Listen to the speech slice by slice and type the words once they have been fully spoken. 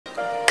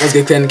What's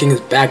good, Clan King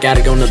is back at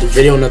it, go another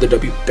video, another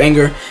W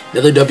banger,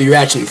 another W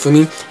reaction, you feel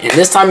me? And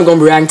this time we're gonna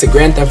be reacting to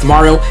Grand Theft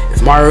Mario.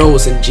 If Mario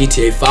was in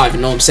GTA 5,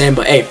 you know what I'm saying?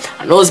 But hey,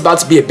 I know it's about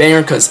to be a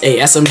banger because hey,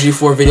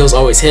 SMG4 videos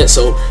always hit,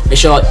 so make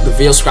sure you like the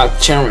video, subscribe to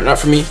the channel, run it up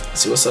for me.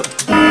 Let's see what's up.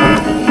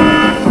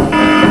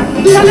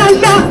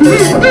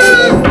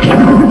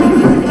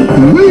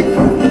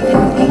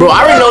 Bro,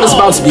 I already know this is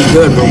about to be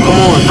good, bro. Come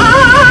on.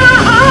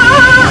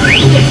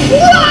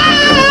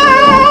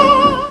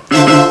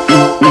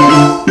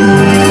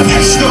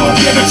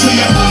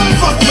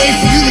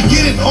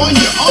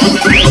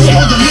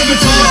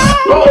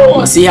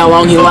 Let's see how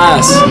long he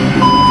lasts.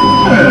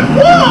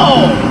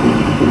 Wow!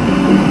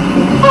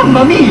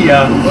 Mamma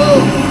mia!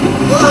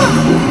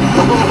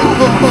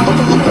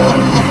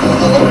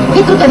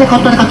 E tutte le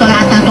cotolate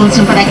attorno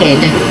un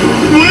paracadute.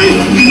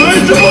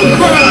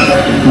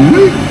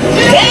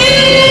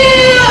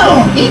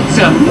 It's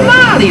a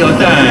Mario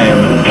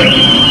time!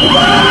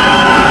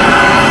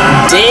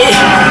 Damn!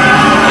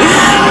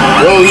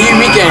 Bro, he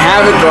wreaking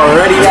havoc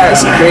already?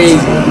 That's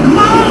crazy.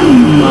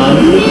 Mamma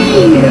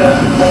mia!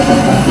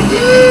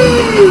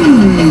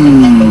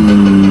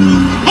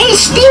 Hey,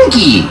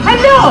 Stinky!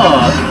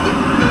 Hello!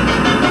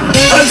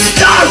 I'm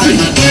starving!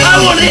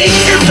 I want to eat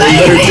your baby!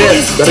 Better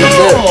dip.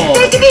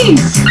 Take it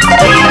easy!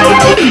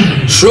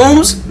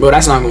 Shrooms? Bro,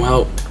 that's not gonna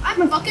help.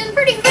 I'm fucking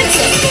pretty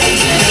expensive.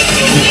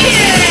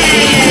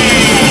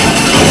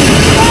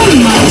 I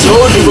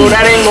told you, bro,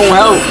 that ain't gonna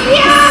help.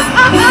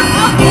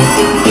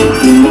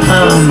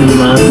 Mamma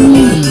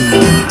mia!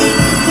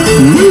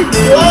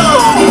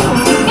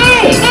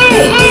 Hey!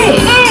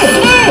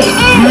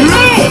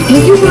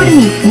 Did you want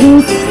any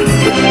food?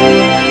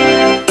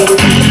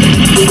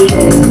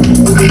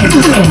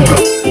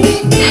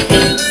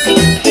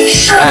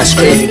 That's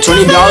crazy.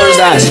 $20?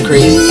 That's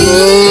crazy.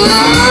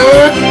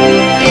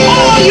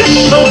 Oh, you're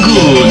so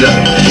good!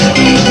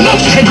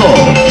 Let's go!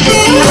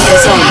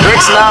 Some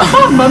bricks now.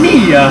 Mamma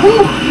mia!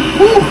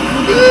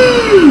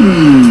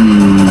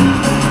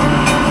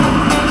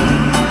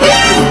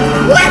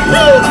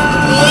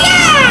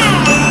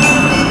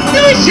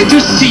 Nice to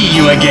see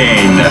you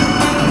again!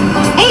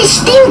 Hey,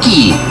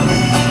 Stinky!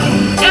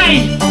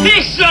 Hey,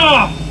 piss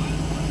off!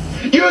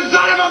 You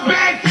son of a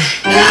bitch!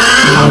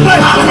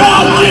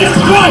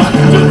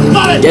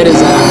 Get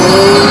his ass.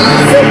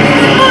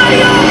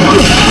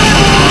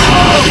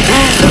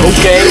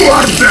 Okay.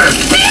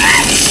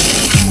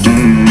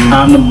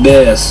 I'm the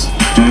best.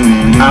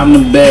 I'm the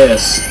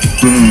best.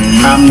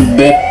 I'm the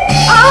best.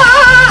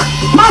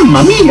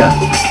 Mamma mia!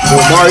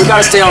 Mario, you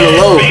gotta stay on the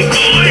road.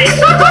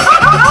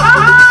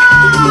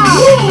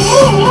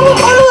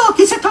 Oh, look,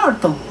 it's a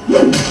turtle.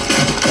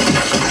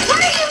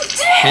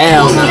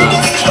 Hell no.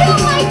 Kill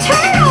my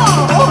turtle!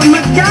 Oh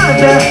my god!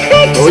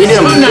 Oh, he did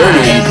him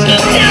dirty.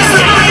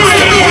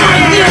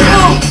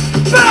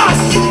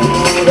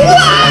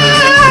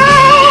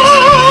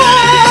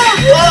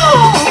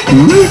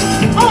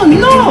 Oh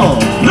no!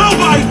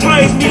 Nobody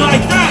plays me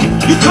like that!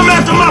 You come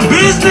after my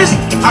business,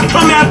 I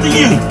come after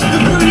you! The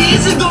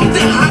police are gonna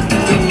be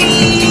after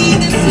me!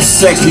 This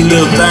sexy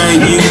little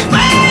thing, you!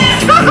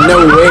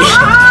 No way.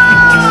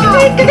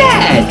 Look at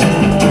that!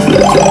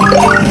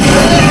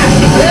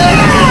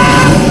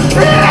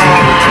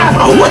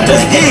 Oh, what the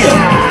hell?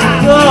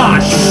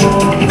 Gosh!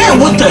 Man,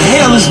 what the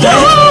hell is that?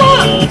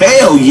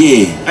 Hell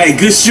yeah! Hey,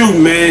 good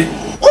shooting, man!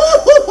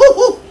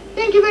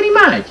 Thank you very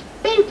much.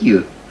 Thank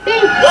you.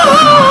 Thank you.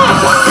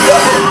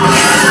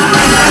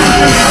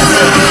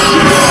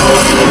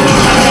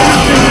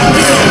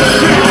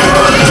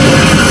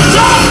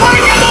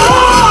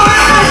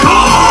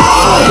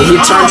 He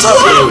turns up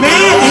here.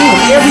 Man,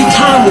 every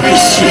time with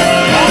this shit!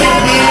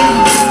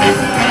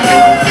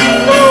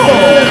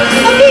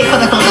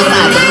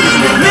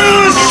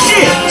 Man,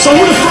 shit! So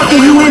who the fuck are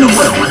you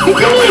anyway?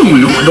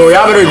 Bro,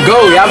 y'all better go.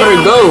 Y'all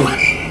better go.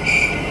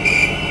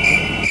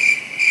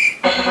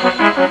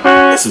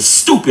 That's a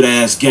stupid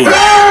ass game.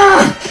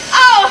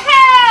 Oh,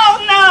 hell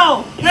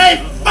no!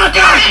 Hey,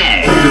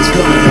 fucker!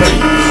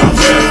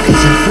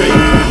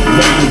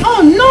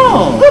 Oh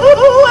no!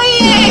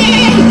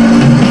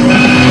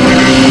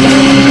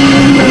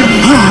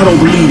 I don't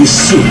believe this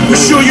shit. You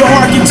sure your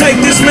heart can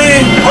take this,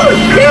 man? Oh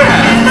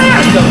yeah!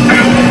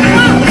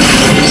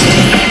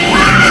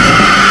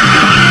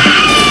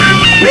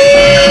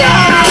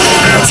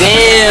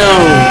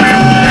 Damn.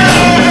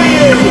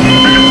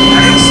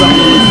 That's something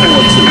to look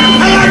forward to.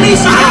 Hey, I need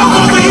some help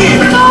over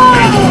here!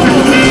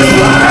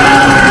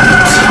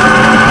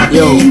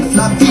 Yo.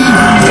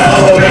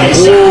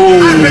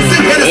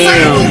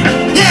 Damn.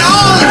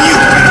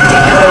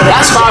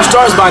 That's 5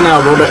 stars by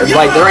now, bro.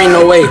 Like, there ain't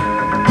no way. You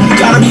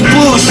gotta be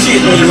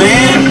bullshitting me,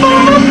 man.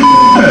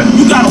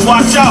 You gotta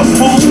watch out,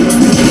 fool.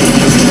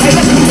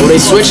 Oh, they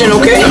switching?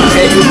 Okay.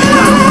 Okay.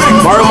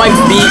 Mario might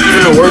be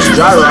even the worst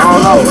driver. I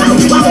don't know.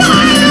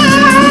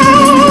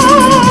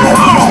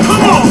 Oh,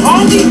 come on,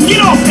 homie.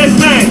 Get off that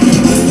thing.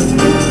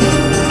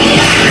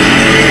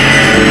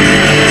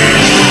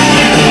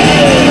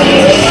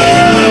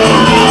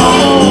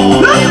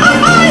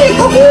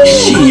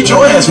 Shit,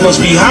 your ass must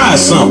be high or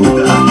something.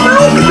 Look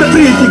at the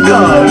pretty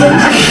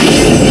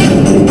girl.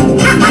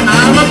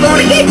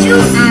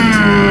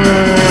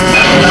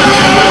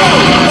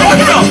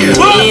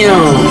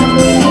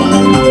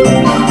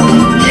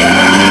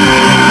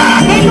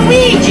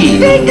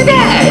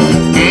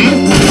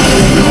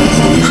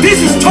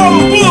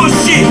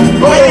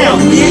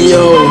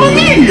 Yo.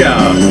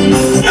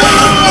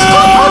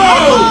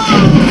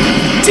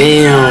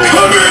 Damn.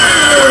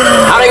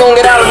 How they gonna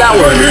get out of that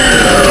one?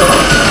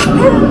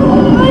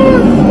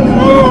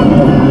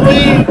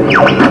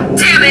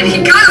 Damn it, he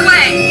got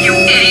away, you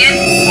idiot!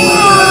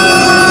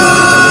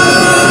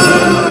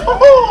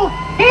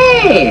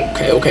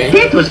 Hey, Okay.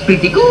 that was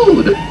pretty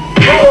good.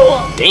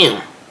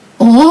 Damn.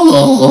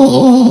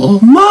 Oh,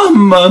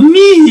 Mamma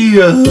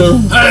mia! Hello!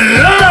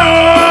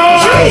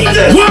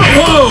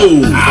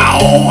 Whoa! Ow!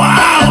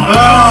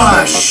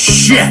 Oh,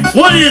 shit!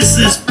 What is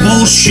this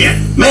bullshit?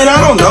 Man, I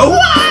don't know.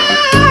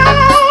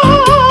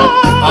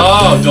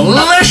 Oh,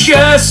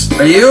 delicious!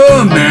 Are you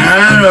a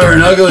man or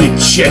an ugly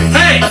chick?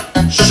 Hey!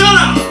 Shut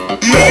up!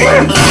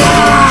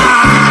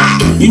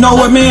 You know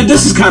what, man?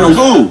 This is kind of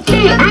low.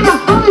 hey, I'm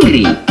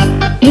hungry.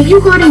 Have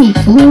you got any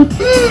food?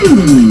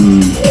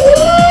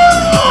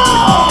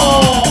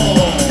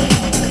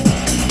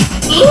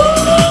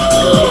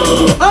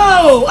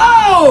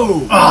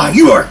 Oh,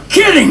 you are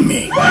kidding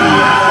me!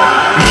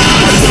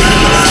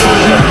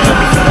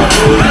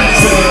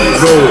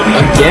 Bro,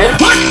 again?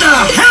 What the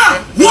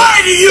hell?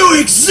 Why do you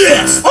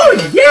exist?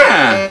 Oh,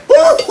 yeah.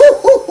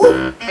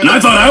 And I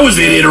thought I was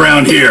the idiot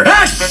around here.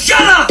 Ah,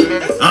 shut up!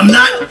 I'm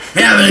not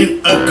having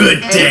a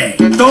good day.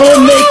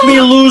 Don't make me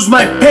lose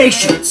my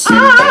patience.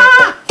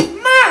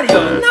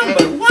 Mario,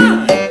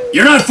 #1.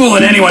 You're not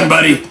fooling anyone,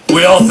 buddy.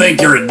 We all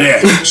think you're a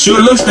dick.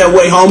 Sure looks that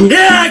way, homie.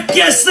 Yeah, I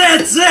guess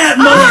that's that,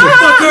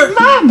 motherfucker.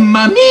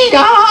 Mamma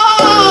mia!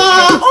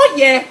 Oh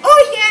yeah,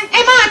 oh yeah!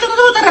 Hai mangiato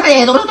tutto il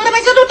repeto, tutto la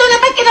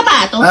macchina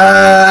pato?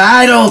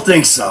 I don't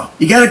think so.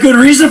 You got a good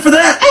reason for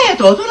that?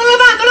 Tu non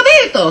lavato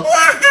l'aperto!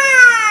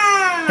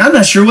 I'm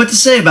not sure what to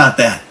say about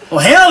that. Well,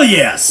 hell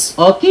yes.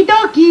 Okie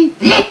dokie!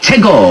 Let's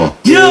go!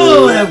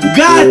 You have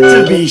got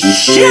to be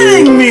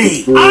shitting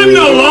me. I'm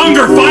no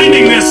longer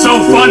finding this so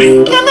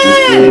funny. Come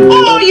on!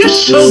 Oh, you're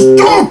so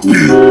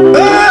Stupid.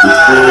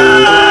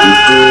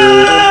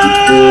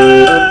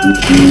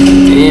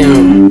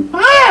 Damn.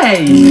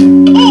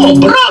 fine! Oh,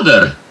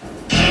 brother!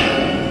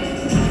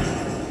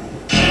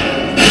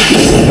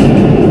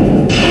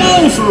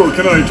 Hello, sir.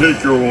 Can I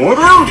take your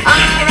order?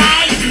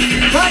 Alright!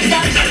 Put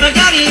the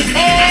spaghetti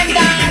in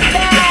the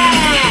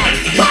bag!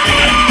 Put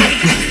it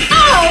in!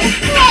 Oh,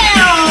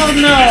 hell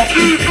no!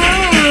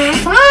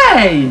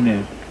 Fine!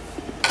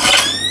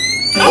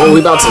 Oh, we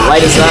about to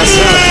light his ass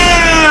up.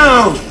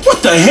 Damn! What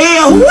the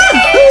hell?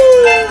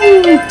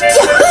 Let's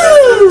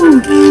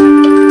go!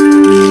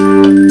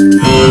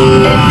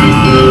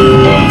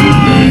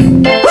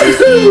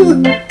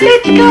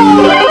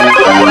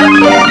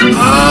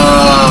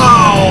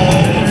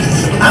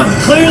 I'm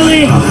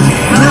clearly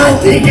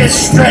not thinking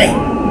straight.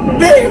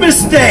 Big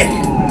mistake.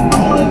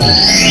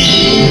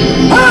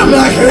 Oh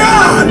my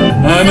God!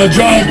 I'm a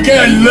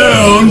drunken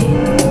loon.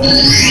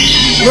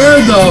 Where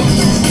the?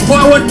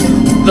 What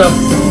the?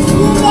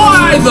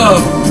 Why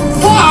the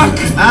fuck?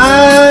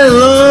 I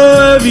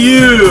love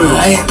you.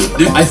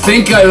 I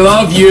think I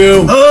love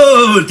you.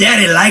 Oh,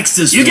 Daddy likes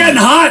this. You getting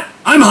hot?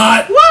 I'm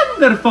hot.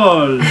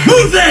 Wonderful!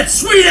 Move that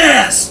sweet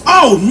ass.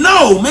 Oh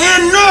no,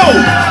 man, no!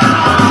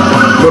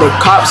 Bro, the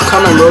cops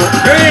coming, bro.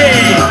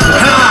 Hey,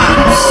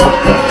 cops.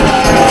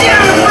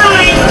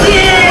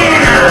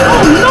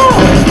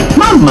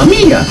 Mamma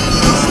mia!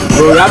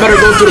 Bro, y'all better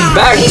go through the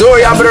back door.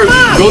 Y'all better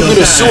go through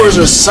the sewers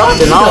or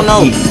something. I don't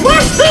know.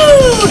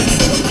 Woohoo!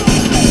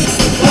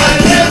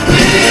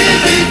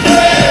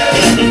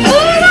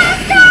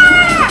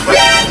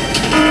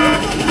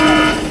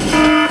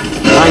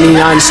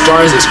 99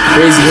 stars is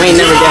crazy. You ain't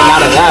never getting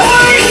out of that.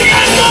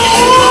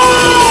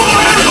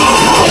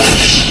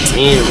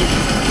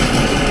 Damn.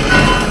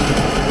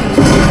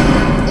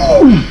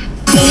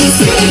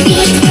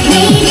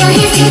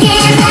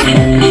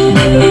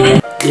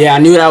 Yeah, I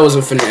knew that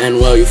wasn't finna end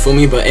well, you feel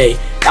me? But hey,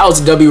 that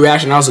was a W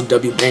reaction, that was a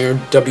W banger,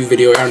 W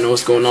video. I don't know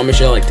what's going on. Make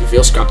sure you like the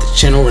video, subscribe to the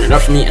channel, run it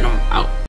up for me, and I'm out.